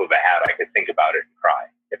the drop of a hat, I could think about it and cry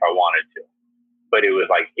if I wanted to. But it was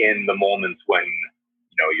in the moments when,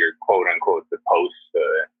 you're quote unquote supposed to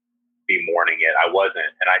be mourning it, I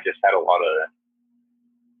wasn't. And I just had a lot of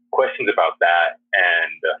questions about that.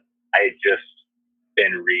 And I had just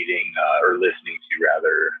been reading or listening to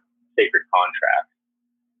rather Sacred Contracts.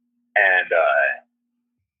 And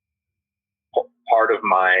part of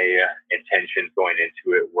my intentions going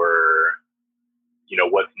into it were,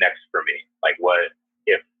 what's next for me? What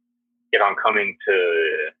if I'm coming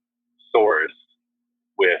to Source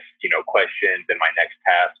with, questions and my next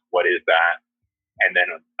task, what is that? And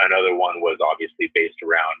then another one was obviously based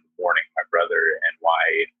around mourning my brother and why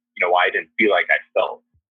I didn't feel like I felt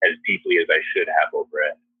as deeply as I should have over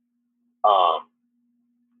it.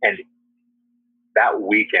 And that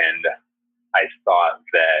weekend, I thought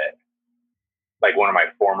that one of my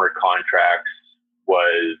former contracts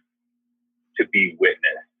was to be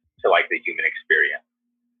witness to the human experience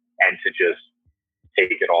and to just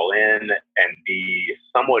take it all in and be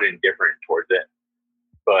somewhat indifferent towards it.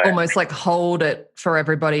 But almost hold it for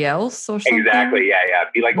everybody else or something? Exactly, yeah.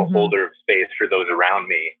 Be a holder of space for those around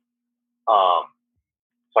me.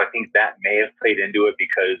 So I think that may have played into it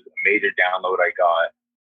because a major download I got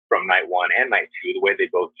from night 1 and night 2, the way they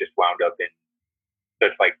both just wound up in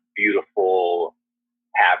such beautiful,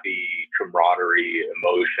 happy camaraderie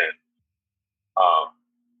emotion.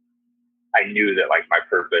 I knew that my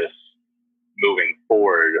purpose moving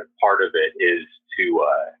forward, part of it is to,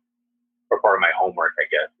 or part of my homework, I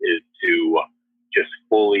guess, is to just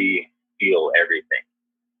fully feel everything.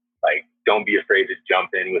 Don't be afraid to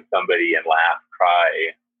jump in with somebody and laugh,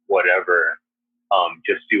 cry, whatever.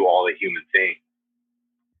 Just do all the human things.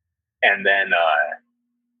 And then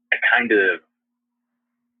I kind of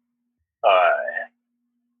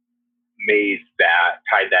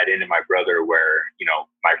tied that into my brother, where, you know,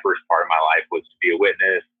 my first part of my life was to be a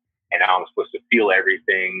witness, and now I'm supposed to feel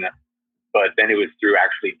everything. But then it was through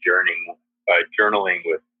actually journaling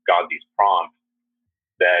with God these prompts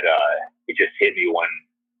that it just hit me one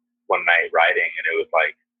night writing, and it was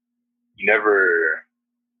like, you never.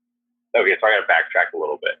 Okay, so I got to backtrack a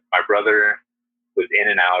little bit. My brother was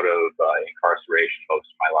in and out of incarceration most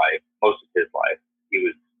of his life. He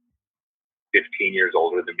was 15 years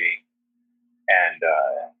older than me, and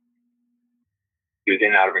he was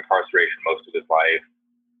in and out of incarceration most of his life.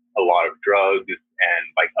 A lot of drugs and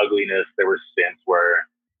like ugliness. There were stints where,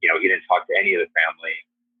 you know, he didn't talk to any of the family,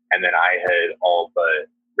 and then I had all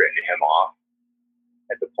but written him off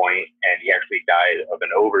at the point, and he actually died of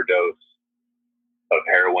an overdose of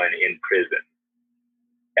heroin in prison.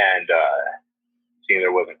 And seeing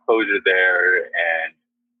there wasn't closure there, and,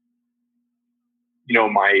 you know,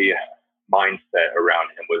 my mindset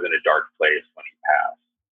around him was in a dark place when he passed.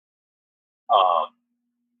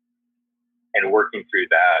 And working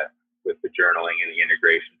through that with the journaling and the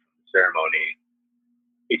integration from the ceremony,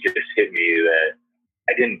 it just hit me that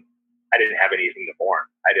I didn't have anything to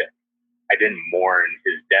mourn. I didn't mourn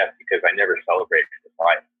his death because I never celebrated his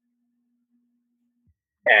life.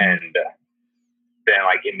 And then,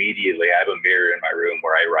 like, immediately, I have a mirror in my room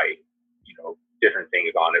where I write, you know, different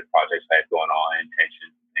things on it, projects I have going on,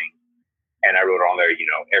 intentions and things. And I wrote on there, you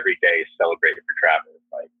know, every day celebrate for Travis.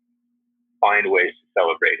 Like, find ways to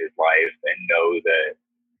celebrate his life and know that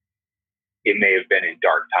it may have been in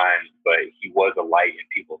dark times, but he was a light in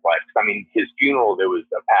people's lives. I mean, his funeral, there was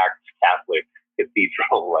a packed Catholic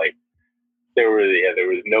cathedral. Like, there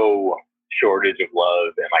was no shortage of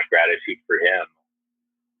love and like gratitude for him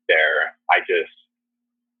there. I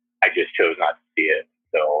just chose not to see it.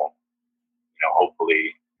 So, you know,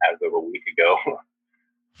 hopefully as of a week ago,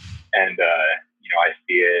 and you know, I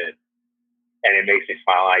see it, and it makes me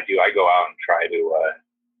smile. I go out and try to,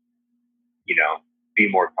 you know, be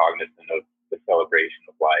more cognizant of the celebration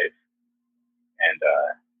of life, and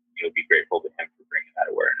you know, be grateful to him for bringing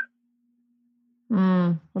that awareness.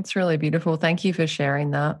 That's really beautiful. Thank you for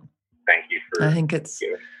sharing that. Thank you for I think it's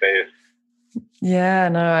giving space. Yeah,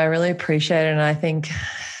 no, I really appreciate it. And I think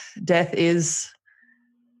death is,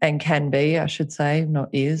 and can be, I should say, not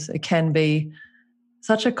is, it can be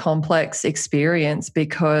such a complex experience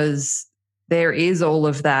because there is all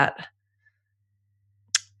of that,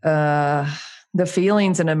 the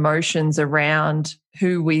feelings and emotions around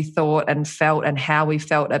who we thought and felt and how we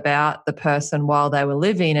felt about the person while they were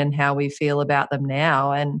living and how we feel about them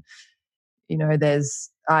now. And, you know,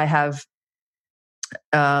 I have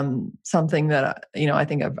something that, you know, I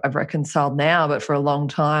think I've reconciled now, but for a long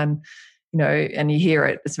time, you know, and you hear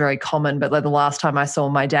it, it's very common, but like the last time I saw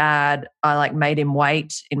my dad, I like made him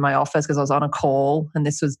wait in my office because I was on a call. And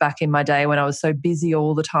this was back in my day when I was so busy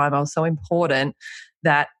all the time. I was so important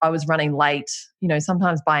that I was running late, you know,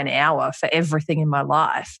 sometimes by an hour for everything in my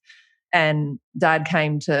life. And Dad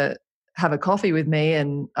came to have a coffee with me,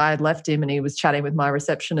 and I had left him, and he was chatting with my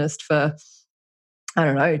receptionist for, I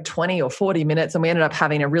don't know, 20 or 40 minutes. And we ended up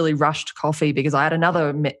having a really rushed coffee because I had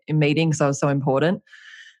another meeting because I was so important.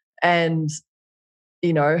 And,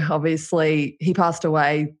 you know, obviously he passed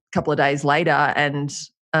away a couple of days later, and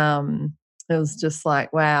it was just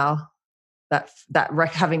like, wow, that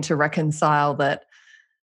having to reconcile that,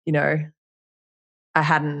 you know, I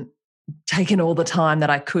hadn't taken all the time that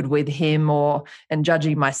I could with him, and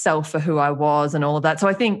judging myself for who I was and all of that. So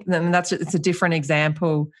I think it's a different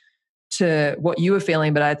example to what you were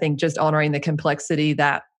feeling, but I think just honoring the complexity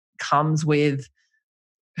that comes with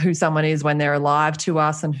who someone is when they're alive to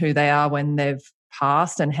us and who they are when they've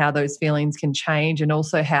passed, and how those feelings can change. And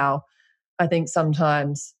also how I think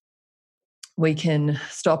sometimes we can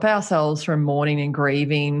stop ourselves from mourning and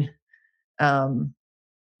grieving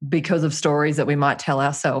because of stories that we might tell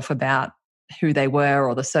ourselves about who they were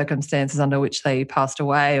or the circumstances under which they passed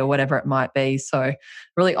away or whatever it might be. So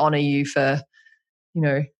really honor you for, you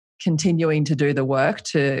know, continuing to do the work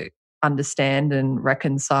to understand and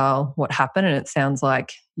reconcile what happened. And it sounds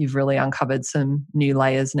like you've really uncovered some new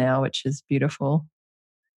layers now, which is beautiful.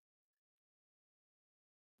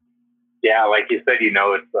 Yeah, like you said, you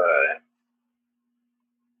know, it's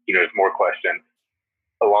it's more questions,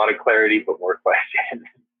 a lot of clarity, but more questions.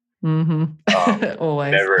 Mm-hmm.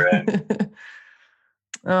 Always. Never end.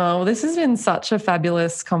 Oh, well, this has been such a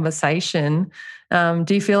fabulous conversation. Do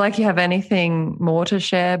you feel like you have anything more to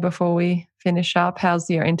share before we finish up? How's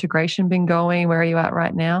your integration been going? Where are you at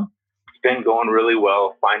right now? It's been going really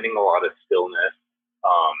well, finding a lot of stillness,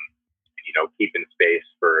 keeping space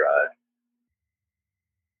for,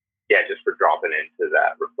 just for dropping into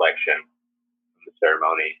that reflection from the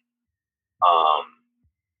ceremony.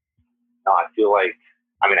 No, I feel like,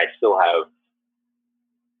 I still have,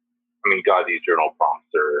 God, these journal prompts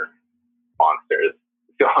are monsters.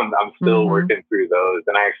 So I'm still working through those.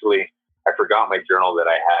 And I forgot my journal that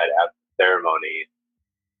I had at the ceremony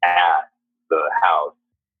at the house.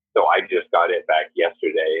 So I just got it back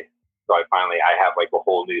yesterday. So I have like a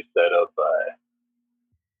whole new set of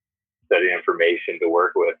information to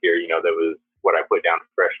work with here. That was what I put down to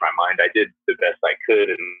fresh my mind. I did the best I could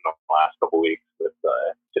in the last couple of weeks with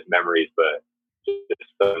just memories, but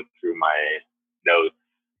just going through my notes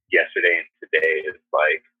yesterday and today is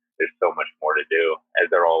like, there's so much more to do, as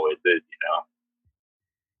there always is.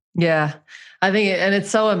 Yeah, I think, and it's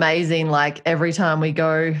so amazing. Like every time we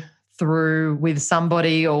go through with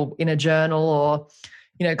somebody or in a journal, or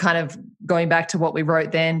kind of going back to what we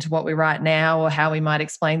wrote then to what we write now, or how we might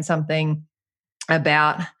explain something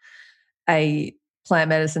about a plant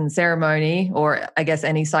medicine ceremony, or I guess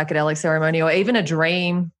any psychedelic ceremony, or even a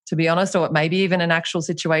dream, to be honest, or maybe even an actual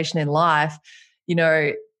situation in life,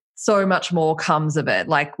 so much more comes of it.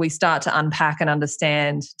 Like we start to unpack and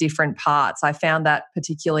understand different parts. I found that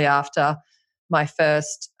particularly after my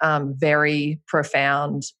first very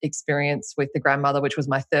profound experience with the grandmother, which was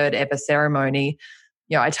my third ever ceremony.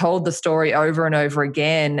 I told the story over and over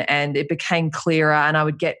again, and it became clearer, and I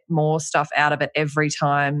would get more stuff out of it every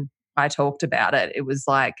time I talked about it. It was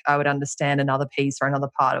like I would understand another piece or another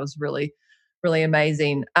part. It was really, really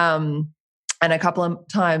amazing. And a couple of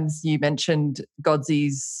times you mentioned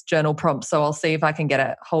Godzy's journal prompts, so I'll see if I can get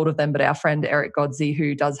a hold of them. But our friend Eric Godzy,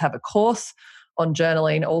 who does have a course on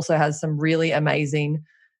journaling, also has some really amazing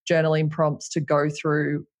journaling prompts to go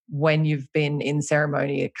through when you've been in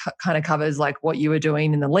ceremony. It kind of covers like what you were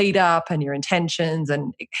doing in the lead up and your intentions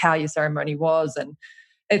and how your ceremony was. And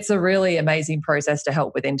it's a really amazing process to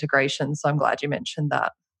help with integration. So I'm glad you mentioned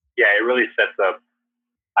that. Yeah, it really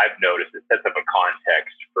I've noticed it sets up a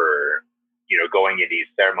context for, going into each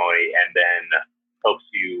ceremony, and then helps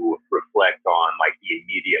you reflect on like the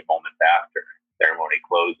immediate moments after ceremony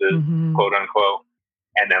closes, quote unquote.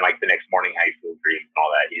 And then like the next morning, how you feel, dreams and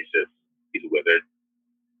all that. He's with it.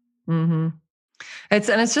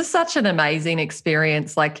 It's just such an amazing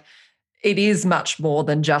experience. Like it is much more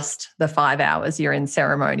than just the 5 hours you're in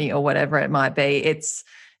ceremony or whatever it might be. It's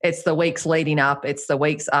the weeks leading up. It's the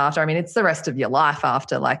weeks after. It's the rest of your life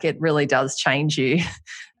after. Like it really does change you.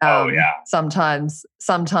 Sometimes,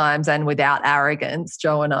 and without arrogance.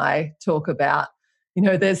 Joe and I talk about,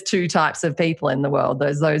 there's two types of people in the world.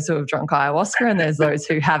 There's those who have drunk ayahuasca and there's those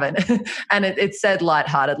who haven't. And it's said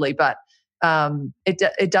lightheartedly, but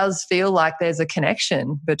it does feel like there's a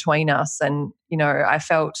connection between us. And, I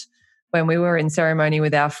felt when we were in ceremony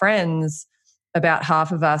with our friends, about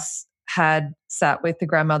half of us had sat with the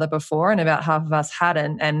grandmother before and about half of us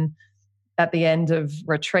hadn't. And at the end of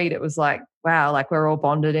retreat, it was like, wow, like we're all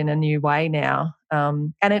bonded in a new way now.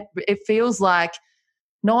 And it feels like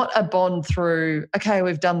not a bond through, okay,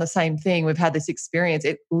 we've done the same thing, we've had this experience.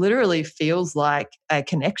 It literally feels like a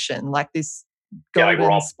connection, like this golden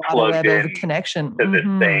like spider web of a connection. To the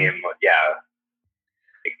same,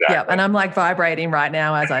 exactly. Yeah, and I'm like vibrating right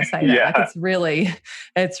now as I say that. Like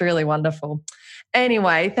it's really wonderful.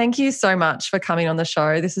 Anyway, thank you so much for coming on the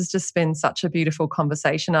show. This has just been such a beautiful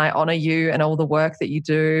conversation. I honor you and all the work that you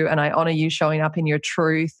do, and I honor you showing up in your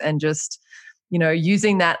truth and just,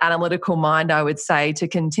 using that analytical mind, I would say, to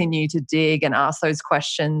continue to dig and ask those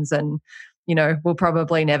questions. And, we'll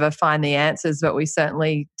probably never find the answers, but we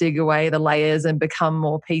certainly dig away the layers and become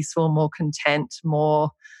more peaceful, more content,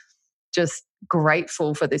 more just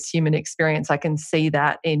grateful for this human experience. I can see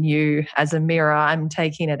that in you as a mirror. I'm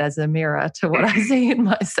taking it as a mirror to what I see in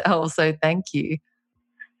myself. So thank you.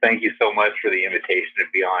 Thank you so much for the invitation to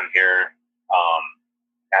be on here.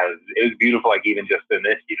 It was beautiful, like even just in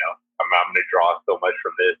this, I'm going to draw so much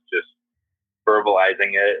from this, just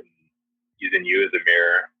verbalizing it and using you as a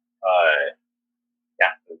mirror. It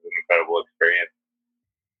was an incredible experience.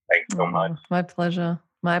 Thanks so much. My pleasure.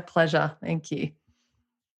 My pleasure. Thank you.